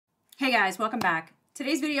Hey guys, welcome back.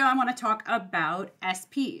 Today's video I want to talk about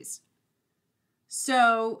SPs.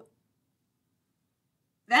 So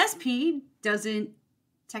the SP doesn't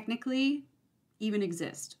technically even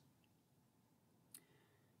exist.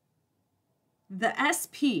 The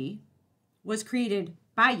SP was created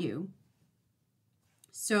by you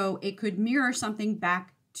so it could mirror something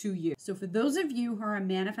back to you. So for those of you who are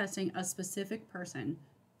manifesting a specific person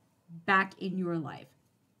back in your life,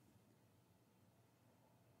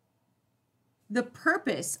 the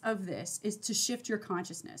purpose of this is to shift your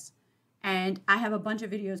consciousness. And I have a bunch of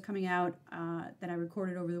videos coming out that I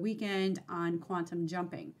recorded over the weekend on quantum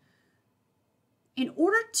jumping. In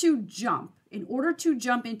order to jump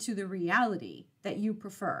into the reality that you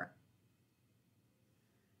prefer,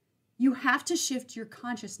 you have to shift your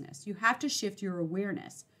consciousness. You have to shift your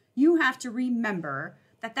awareness. You have to remember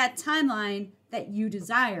that that timeline that you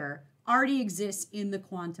desire already exists in the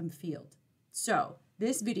quantum field. So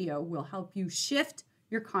this video will help you shift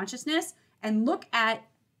your consciousness and look at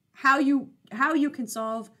how you can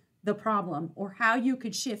solve the problem, or how you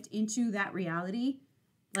could shift into that reality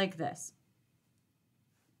like this.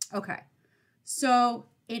 Okay, so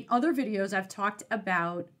in other videos, I've talked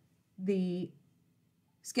about the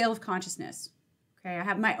scale of consciousness. Okay, I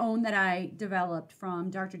have my own that I developed from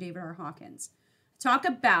Dr. David R. Hawkins. Talk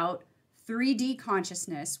about 3D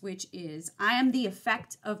consciousness, which is I am the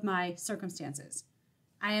effect of my circumstances.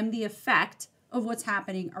 I am the effect of what's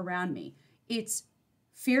happening around me. It's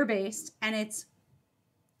fear-based, and it's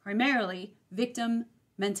primarily victim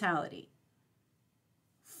mentality.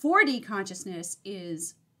 4D consciousness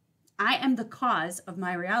is I am the cause of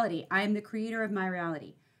my reality. I am the creator of my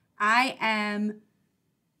reality. I am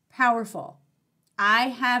powerful. I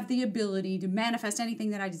have the ability to manifest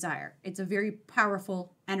anything that I desire. It's a very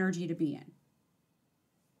powerful energy to be in.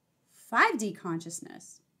 5D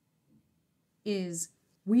consciousness is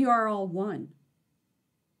we are all one.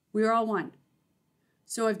 We are all one.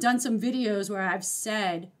 So I've done some videos where I've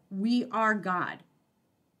said, we are God.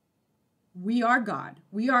 We are God.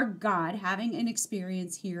 We are God having an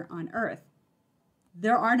experience here on earth.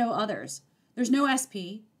 There are no others. There's no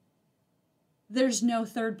SP. There's no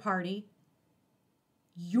third party.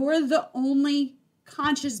 You're the only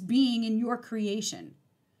conscious being in your creation.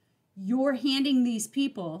 You're handing these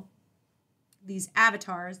people, these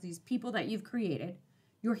avatars, these people that you've created,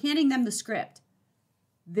 you're handing them the script.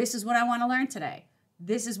 This is what I want to learn today.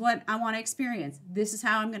 This is what I want to experience. This is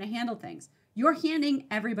how I'm going to handle things. You're handing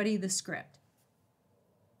everybody the script.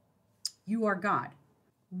 You are God.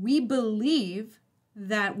 We believe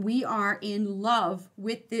that we are in love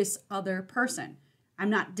with this other person.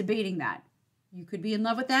 I'm not debating that. You could be in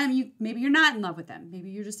love with them. Maybe you're not in love with them.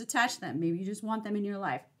 Maybe you're just attached to them. Maybe you just want them in your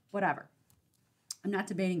life. Whatever. I'm not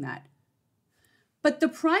debating that. But the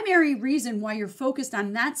primary reason why you're focused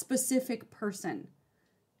on that specific person,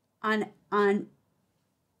 on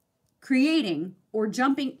creating or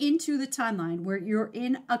jumping into the timeline where you're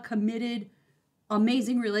in a committed,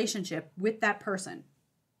 amazing relationship with that person.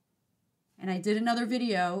 And I did another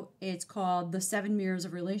video. It's called The 7 Mirrors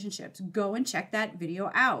of Relationships. Go and check that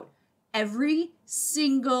video out. Every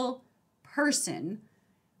single person,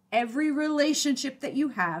 every relationship that you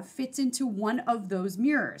have fits into one of those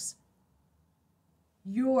mirrors.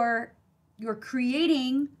 You're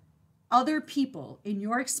creating other people in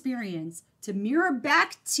your experience to mirror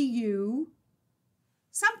back to you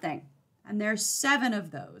something. And there's 7 of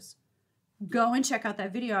those. Go and check out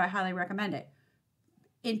that video. I highly recommend it.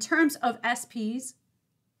 In terms of SPs,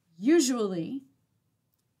 usually,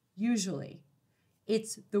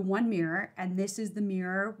 it's the one mirror, and this is the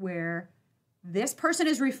mirror where this person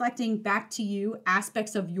is reflecting back to you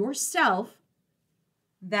aspects of yourself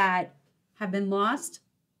that have been lost,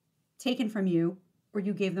 taken from you, or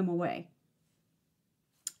you gave them away.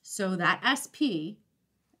 So that SP,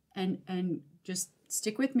 and just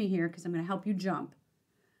stick with me here because I'm going to help you jump.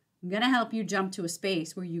 I'm going to help you jump to a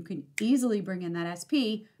space where you can easily bring in that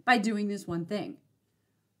SP by doing this one thing.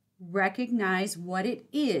 Recognize what it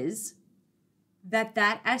is that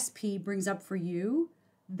SP brings up for you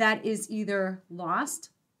that is either lost,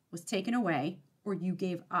 was taken away, or you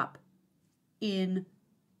gave up in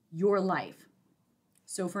your life.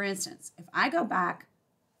 So for instance, if I go back,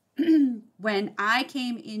 when I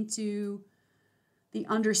came into the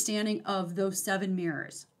understanding of those 7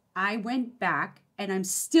 mirrors, I went back, and I'm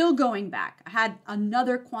still going back. I had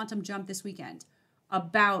another quantum jump this weekend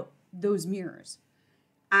about those mirrors.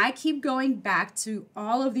 I keep going back to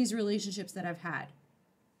all of these relationships that I've had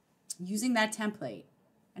using that template.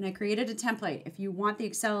 And I created a template. If you want the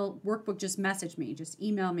Excel workbook, just message me. Just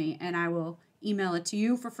email me, and I will email it to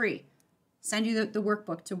you for free. Send you the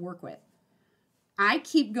workbook to work with. I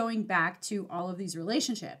keep going back to all of these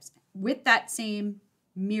relationships with that same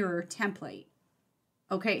mirror template.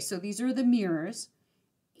 Okay, so these are the mirrors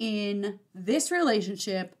in this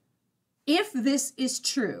relationship. If this is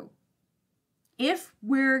true, if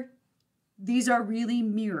these are really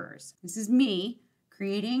mirrors, this is me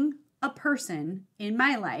creating a person in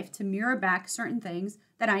my life to mirror back certain things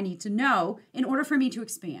that I need to know in order for me to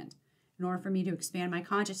expand, in order for me to expand my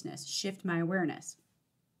consciousness, shift my awareness.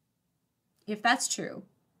 If that's true,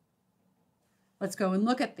 let's go and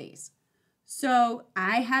look at these. So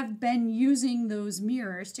I have been using those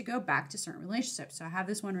mirrors to go back to certain relationships. So I have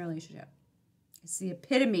this one relationship. It's the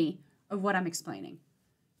epitome of what I'm explaining.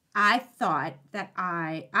 I thought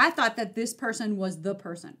that this person was the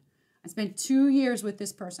person. I spent 2 years with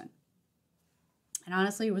this person. And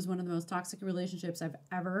honestly, it was one of the most toxic relationships I've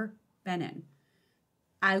ever been in.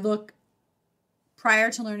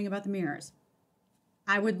 Prior to learning about the mirrors,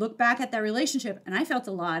 I would look back at that relationship and I felt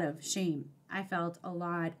a lot of shame. I felt a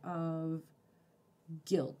lot of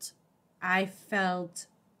guilt. I felt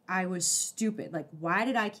I was stupid. Like, why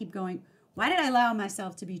did I keep going? Why did I allow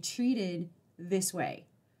myself to be treated this way?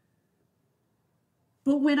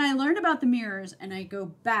 But when I learned about the mirrors and I go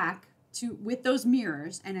back with those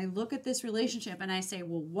mirrors and I look at this relationship and I say,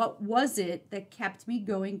 well, what was it that kept me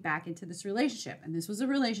going back into this relationship? And this was a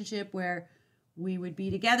relationship where we would be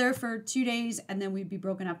together for 2 days and then we'd be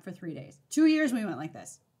broken up for 3 days. 2 years we went like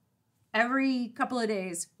this. Every couple of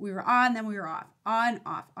days we were on, then we were off, on,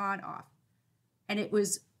 off, on, off. And it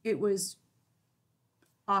was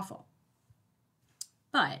awful.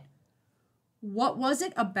 But what was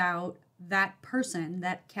it about that person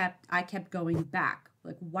that I kept going back?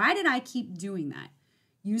 Like, why did I keep doing that?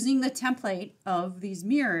 Using the template of these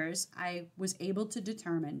mirrors, I was able to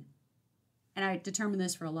determine, and I determined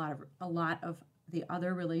this for a lot of the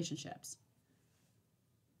other relationships.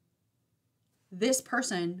 This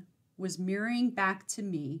person was mirroring back to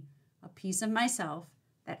me a piece of myself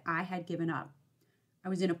that I had given up. I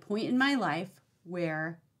was in a point in my life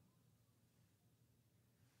where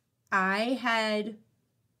I had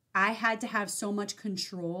to have so much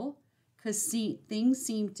control because things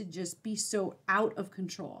seemed to just be so out of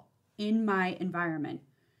control in my environment.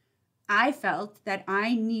 I felt that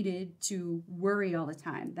I needed to worry all the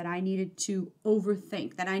time, that I needed to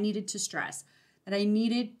overthink, that I needed to stress, that I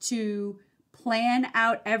needed to plan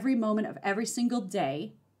out every moment of every single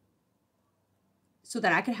day so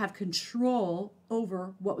that I could have control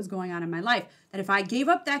over what was going on in my life. That if I gave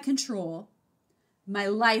up that control, my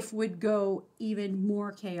life would go even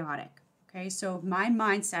more chaotic. Okay, so my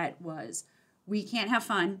mindset was, we can't have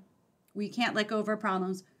fun. We can't let go of our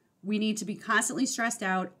problems. We need to be constantly stressed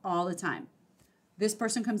out all the time. This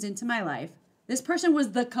person comes into my life. This person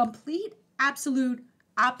was the complete, absolute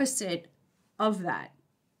opposite of that.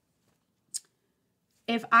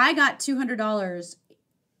 If I got $200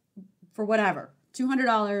 for whatever,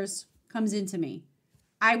 $200 comes into me,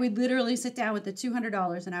 I would literally sit down with the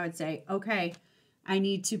 $200 and I would say, okay, I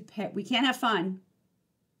need to pay. We can't have fun.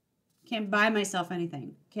 Can't buy myself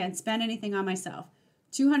anything. Can't spend anything on myself.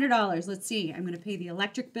 $200. Let's see. I'm going to pay the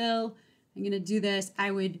electric bill. I'm going to do this. I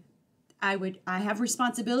have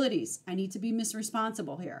responsibilities. I need to be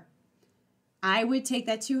responsible here. I would take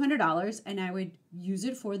that $200 and I would use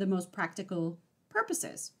it for the most practical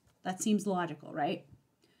purposes. That seems logical, right?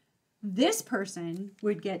 This person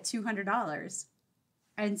would get $200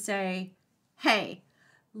 and say, hey,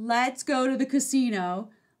 let's go to the casino.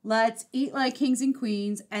 Let's eat like kings and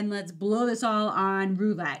queens and let's blow this all on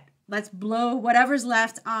roulette. Let's blow whatever's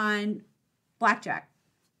left on blackjack.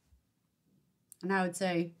 And I would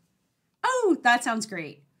say, oh, that sounds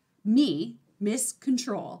great. Me, Miss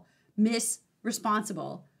Control, Miss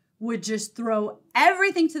Responsible, would just throw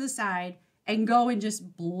everything to the side and go and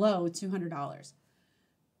just blow $200.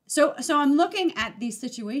 So I'm looking at these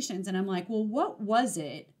situations and I'm like, well, what was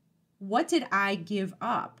it? What did I give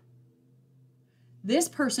up? This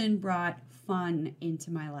person brought fun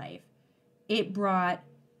into my life.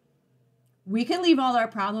 We could leave all our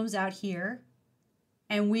problems out here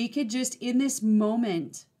and we could just, in this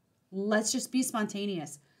moment, let's just be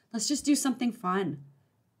spontaneous. Let's just do something fun.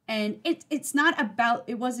 And it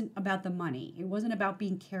wasn't about the money. It wasn't about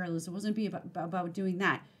being careless. It wasn't about doing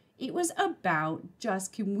that. It was about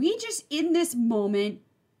can we just, in this moment,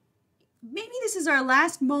 maybe this is our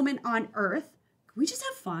last moment on earth. Can we just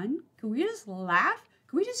have fun? Can we just laugh?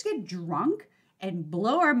 Can we just get drunk and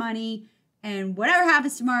blow our money and whatever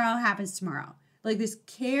happens tomorrow, happens tomorrow? Like this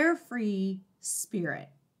carefree spirit,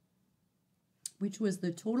 which was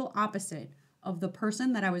the total opposite of the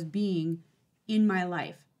person that I was being in my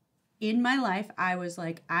life. In my life, I was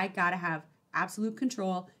like, I gotta have absolute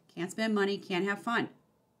control, can't spend money, can't have fun.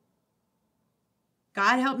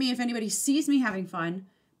 God help me if anybody sees me having fun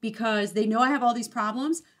because they know I have all these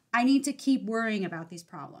problems. I need to keep worrying about these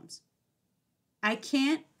problems. I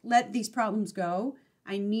can't let these problems go.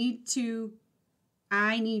 I need to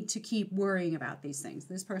keep worrying about these things.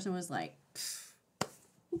 This person was like,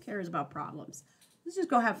 who cares about problems? Let's just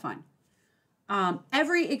go have fun.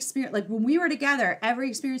 Every experience, like when we were together, every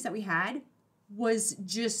experience that we had was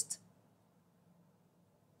just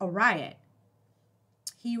a riot.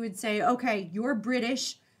 He would say, okay, you're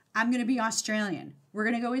British. I'm going to be Australian. We're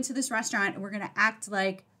going to go into this restaurant and we're going to act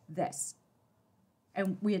like this.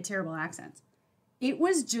 And we had terrible accents. It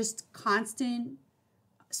was just constant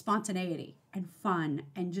spontaneity and fun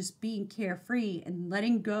and just being carefree and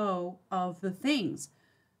letting go of the things.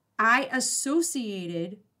 I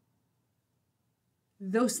associated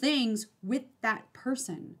those things with that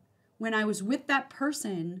person. When I was with that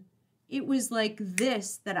person, it was like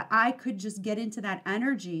this, that I could just get into that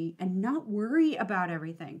energy and not worry about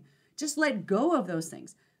everything. Just let go of those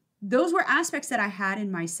things. Those were aspects that I had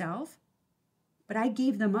in myself, but I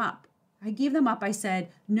gave them up. I said,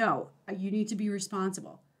 no, you need to be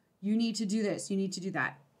responsible. You need to do this. You need to do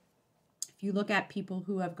that. If you look at people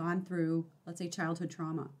who have gone through, let's say, childhood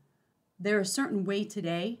trauma, they're a certain way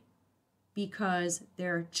today because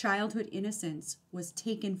their childhood innocence was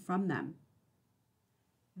taken from them.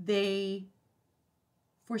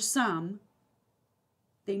 For some,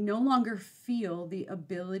 they no longer feel the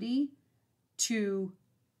ability to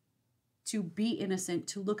be innocent,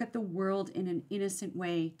 to look at the world in an innocent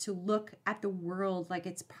way, to look at the world like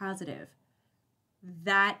it's positive.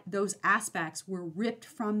 That those aspects were ripped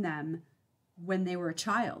from them when they were a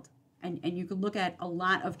child. And you can look at a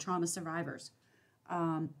lot of trauma survivors.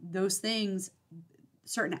 Those things,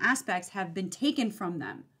 certain aspects have been taken from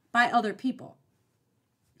them by other people.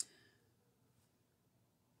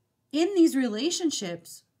 In these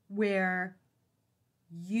relationships where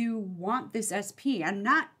you want this SP, I'm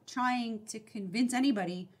not trying to convince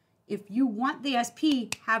anybody, if you want the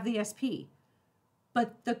SP, have the SP.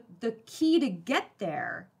 But the key to get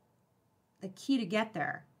there,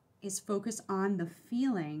 is focus on the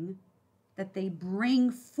feeling that they bring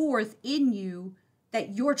forth in you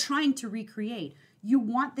that you're trying to recreate. You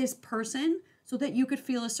want this person so that you could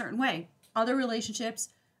feel a certain way. Other relationships,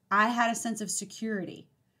 I had a sense of security.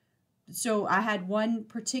 So I had one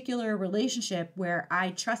particular relationship where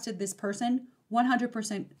I trusted this person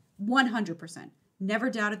 100%, never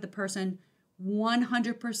doubted the person,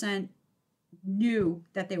 100% knew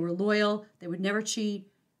that they were loyal, they would never cheat.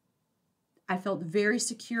 I felt very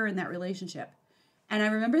secure in that relationship. And I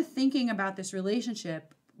remember thinking about this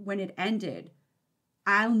relationship when it ended.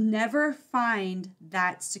 I'll never find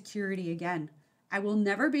that security again. I will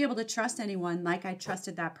never be able to trust anyone like I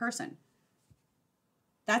trusted that person.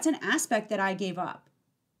 That's an aspect that I gave up.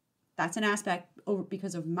 That's an aspect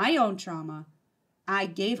because of my own trauma. I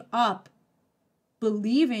gave up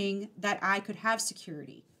believing that I could have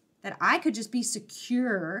security, that I could just be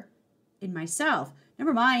secure in myself.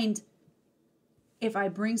 Never mind if I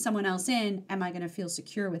bring someone else in, am I going to feel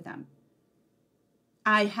secure with them?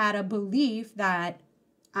 I had a belief that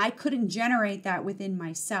I couldn't generate that within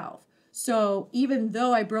myself. So even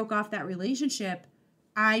though I broke off that relationship,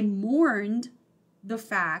 I mourned the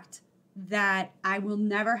fact that I will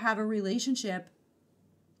never have a relationship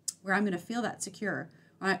where I'm going to feel that secure.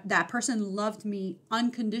 That person loved me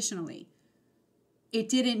unconditionally. It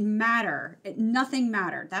didn't matter. Nothing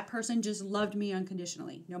mattered. That person just loved me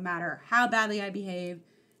unconditionally. No matter how badly I behaved,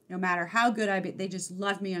 no matter how good they just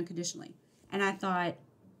loved me unconditionally. And I thought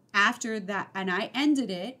after that, and I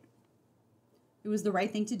ended it. It was the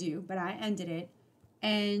right thing to do, but I ended it.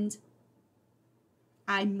 And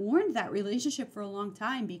I mourned that relationship for a long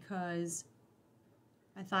time because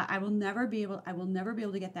I thought I will never be able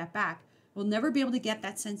to get that back. We'll never be able to get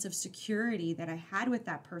that sense of security that I had with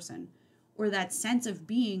that person, or that sense of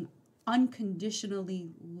being unconditionally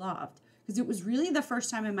loved. Because it was really the first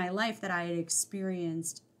time in my life that I had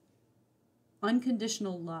experienced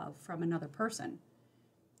unconditional love from another person.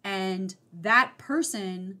 And that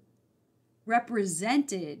person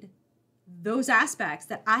represented those aspects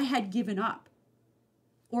that I had given up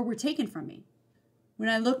or were taken from me. When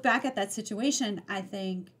I look back at that situation, I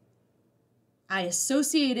think I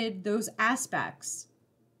associated those aspects,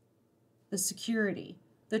 the security,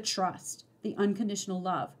 the trust, the unconditional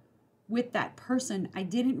love, with that person. I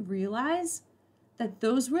didn't realize that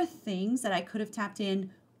those were things that I could have tapped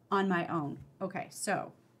in on my own. Okay,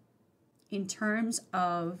 so in terms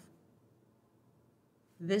of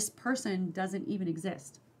this person doesn't even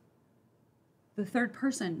exist. The third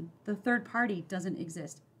person, the third party doesn't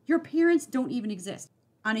exist. Your parents don't even exist.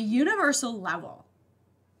 On a universal level,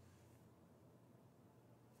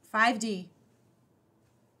 5D,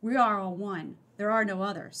 we are all one. There are no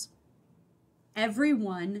others.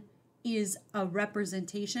 Everyone is a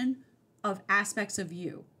representation of aspects of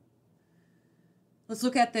you. Let's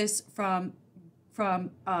look at this from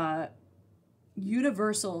a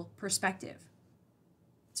universal perspective.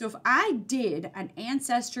 So if I did an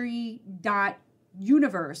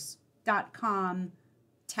ancestry.universe.com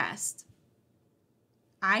test,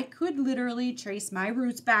 I could literally trace my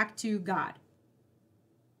roots back to God.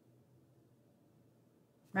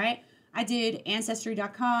 Right? I did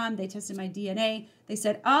ancestry.com. They tested my DNA. They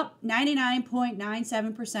said,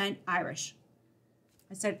 99.97% Irish.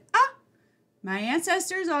 I said, my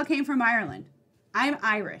ancestors all came from Ireland. I'm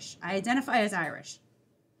Irish. I identify as Irish.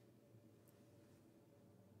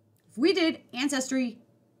 If we did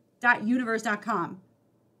ancestry.universe.com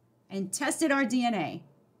and tested our DNA,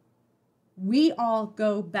 we all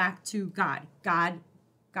go back to God. God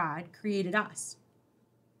created us.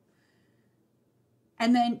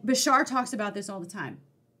 And then Bashar talks about this all the time.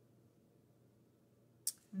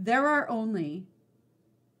 There are only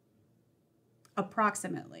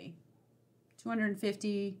approximately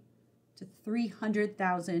 250 to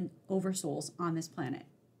 300,000 oversouls on this planet.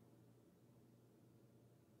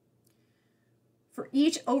 For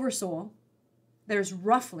each oversoul, there's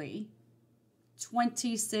roughly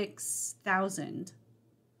 26,000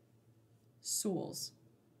 souls.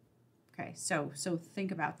 Okay, so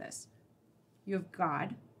think about this. You have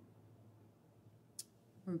God.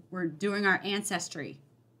 We're doing our ancestry.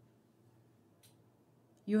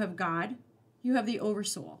 You have God. You have the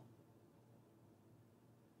oversoul.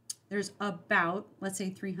 There's about, let's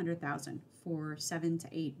say, 300,000 for 7 to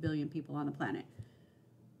 8 billion people on the planet.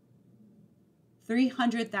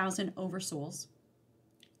 300,000 oversouls.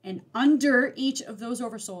 And under each of those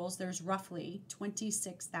oversouls, there's roughly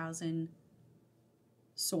 26,000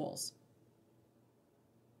 souls.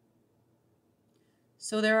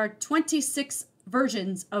 So there are 26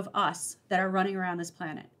 versions of us that are running around this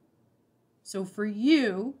planet. So for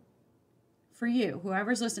you,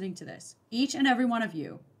 whoever's listening to this, each and every one of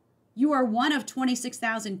you, you are one of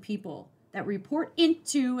 26,000 people that report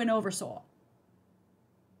into an oversoul.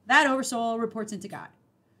 That oversoul reports into God.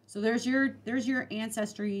 So there's your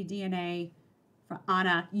ancestry DNA on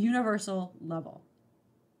a universal level.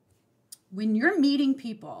 When you're meeting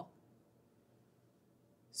people,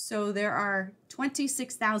 so there are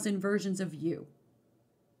 26,000 versions of you.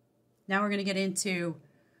 Now we're going to get into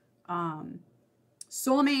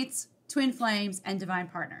soulmates, twin flames, and divine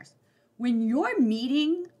partners. When you're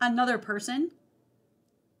meeting another person,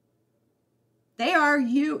 they are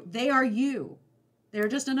you. They are you. They're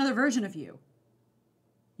just another version of you.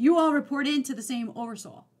 You all report into the same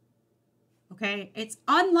oversoul. Okay? It's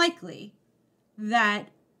unlikely that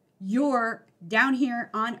you're down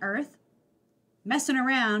here on Earth messing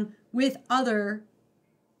around with other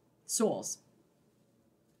souls.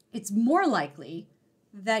 It's more likely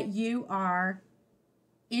that you are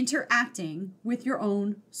interacting with your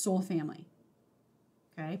own soul family.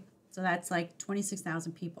 Okay? So that's like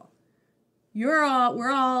 26,000 people. We're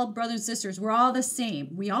all brothers and sisters. We're all the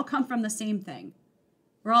same. We all come from the same thing.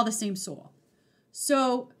 We're all the same soul.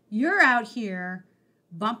 So you're out here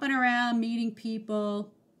bumping around, meeting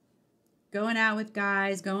people, going out with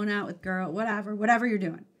guys, going out with girls, whatever you're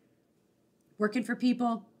doing. Working for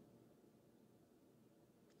people.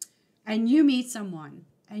 And you meet someone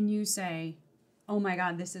and you say, oh my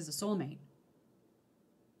God, this is a soulmate.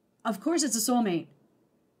 Of course it's a soulmate.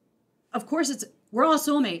 Of course we're all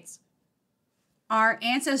soulmates. Our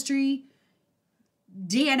ancestry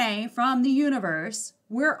DNA from the universe,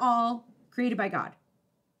 we're all created by God.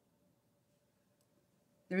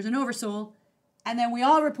 There's an oversoul, and then we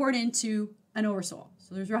all report into an oversoul.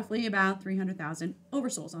 So there's roughly about 300,000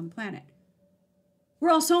 oversouls on the planet.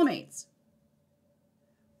 We're all soulmates.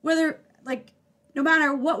 Whether, no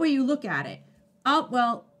matter what way you look at it. Oh,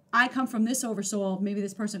 well, I come from this oversoul, maybe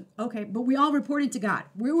this person. Okay, but we all report into God.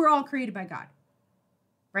 We were all created by God.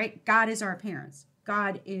 Right? God is our parents.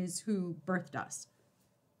 God is who birthed us.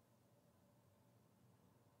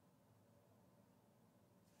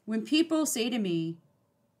 When people say to me,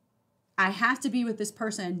 I have to be with this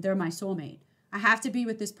person, they're my soulmate. I have to be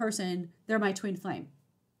with this person, they're my twin flame.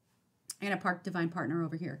 And a divine partner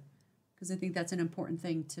over here. Because I think that's an important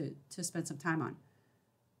thing to spend some time on.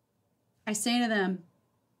 I say to them,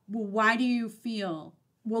 well, why do you feel,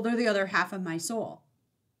 well, they're the other half of my soul?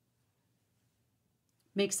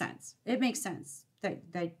 Makes sense. It makes sense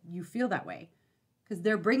that you feel that way. Because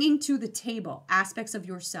they're bringing to the table aspects of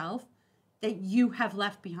yourself that you have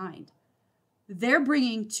left behind. They're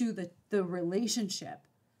bringing to the relationship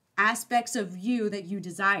aspects of you that you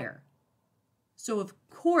desire. So of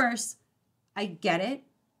course, I get it.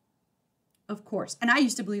 Of course. And I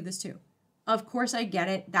used to believe this too. Of course I get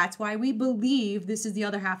it. That's why we believe this is the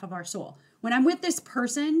other half of our soul. When I'm with this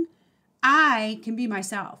person, I can be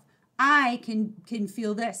myself. I can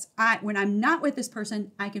feel this. When I'm not with this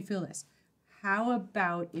person, I can feel this. How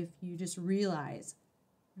about if you just realize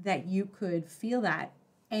that you could feel that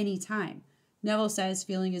anytime? Neville says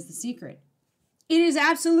feeling is the secret. It is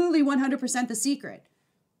absolutely 100% the secret.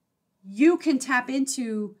 You can tap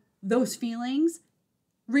into those feelings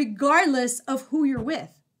regardless of who you're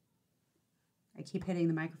with. I keep hitting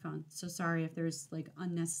the microphone. So sorry if there's like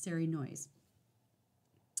unnecessary noise.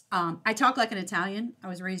 I talk like an Italian. I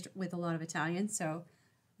was raised with a lot of Italians, so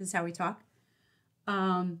this is how we talk.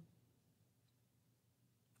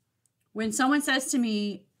 When someone says to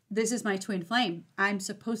me, this is my twin flame, I'm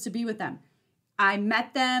supposed to be with them. I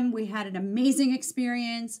met them. We had an amazing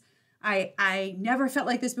experience. I never felt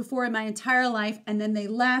like this before in my entire life. And then they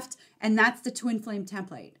left. And that's the twin flame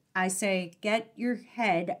template. I say, get your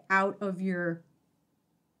head out of your...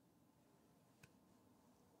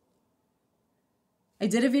 I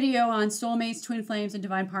did a video on soulmates, twin flames, and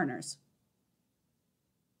divine partners.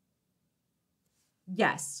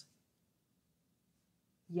 Yes.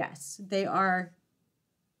 Yes, they are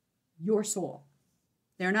your soul.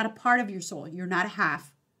 They're not a part of your soul. You're not a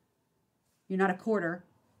half. You're not a quarter.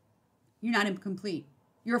 You're not incomplete.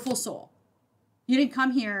 You're a full soul. You didn't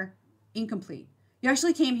come here incomplete. You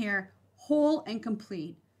actually came here whole and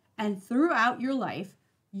complete. And throughout your life,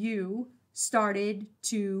 you started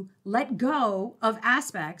to let go of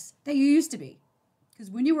aspects that you used to be. Because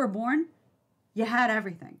when you were born, you had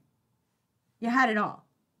everything. You had it all.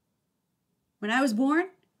 When I was born,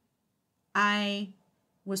 I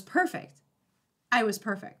was perfect. I was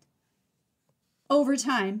perfect. Over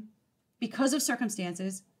time, because of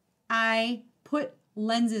circumstances, I put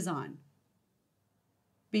lenses on,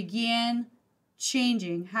 began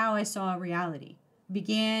changing how I saw reality,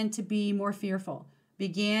 began to be more fearful,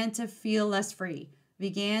 began to feel less free,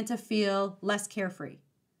 began to feel less carefree.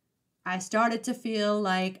 I started to feel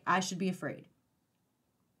like I should be afraid.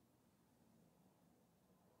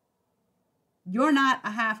 You're not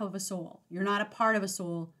a half of a soul. You're not a part of a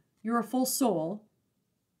soul. You're a full soul.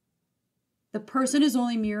 The person is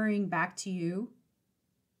only mirroring back to you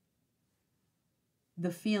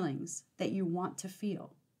the feelings that you want to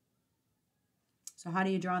feel. So how do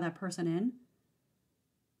you draw that person in?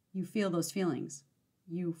 You feel those feelings.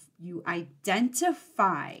 You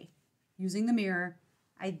identify, using the mirror,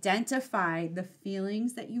 identify the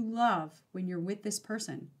feelings that you love when you're with this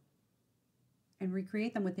person and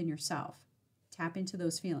recreate them within yourself. Tap into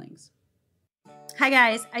those feelings. Hi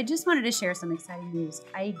guys, I just wanted to share some exciting news.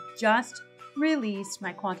 I just released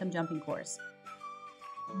my quantum jumping course.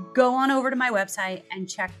 Go on over to my website and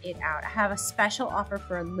check it out. I have a special offer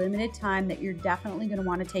for a limited time that you're definitely going to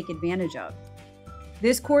want to take advantage of.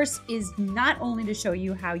 This course is not only to show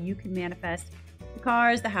you how you can manifest the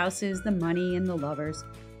cars, the houses, the money, and the lovers.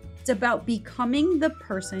 It's about becoming the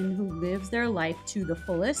person who lives their life to the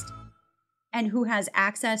fullest and who has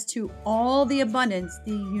access to all the abundance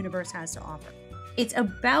the universe has to offer. It's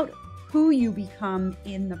about who you become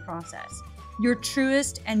in the process, your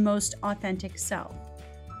truest and most authentic self.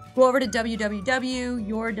 Go over to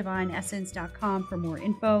www.yourdivineessence.com for more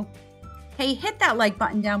info. Hey, hit that like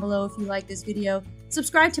button down below if you like this video.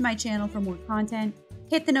 Subscribe to my channel for more content.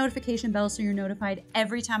 Hit the notification bell so you're notified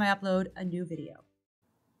every time I upload a new video.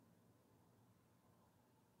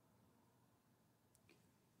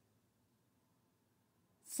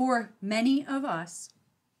 For many of us,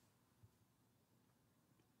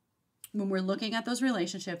 when we're looking at those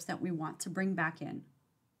relationships that we want to bring back in,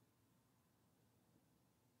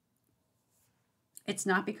 it's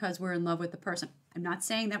not because we're in love with the person. I'm not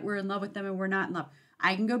saying that we're in love with them and we're not in love.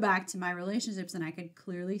 I can go back to my relationships and I could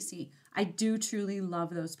clearly see I do truly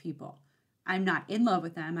love those people. I'm not in love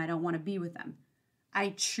with them. I don't want to be with them.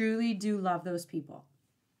 I truly do love those people.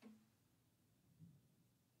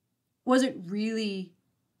 Was it really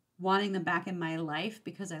wanting them back in my life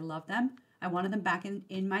because I love them? I wanted them back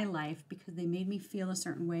in my life because they made me feel a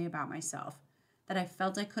certain way about myself that I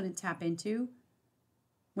felt I couldn't tap into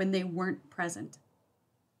when they weren't present.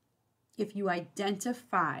 If you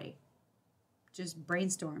identify, just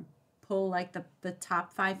brainstorm, pull like the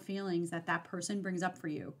top 5 feelings that person brings up for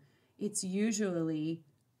you. It's usually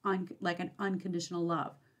like an unconditional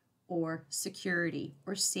love or security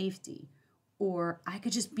or safety, or I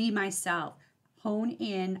could just be myself. Hone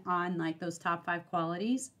in on like those top 5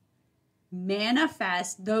 qualities.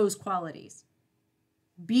 Manifest those qualities.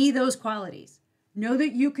 Be those qualities. Know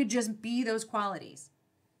that you could just be those qualities.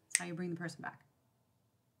 That's how you bring the person back.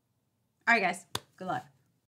 All right, guys. Good luck.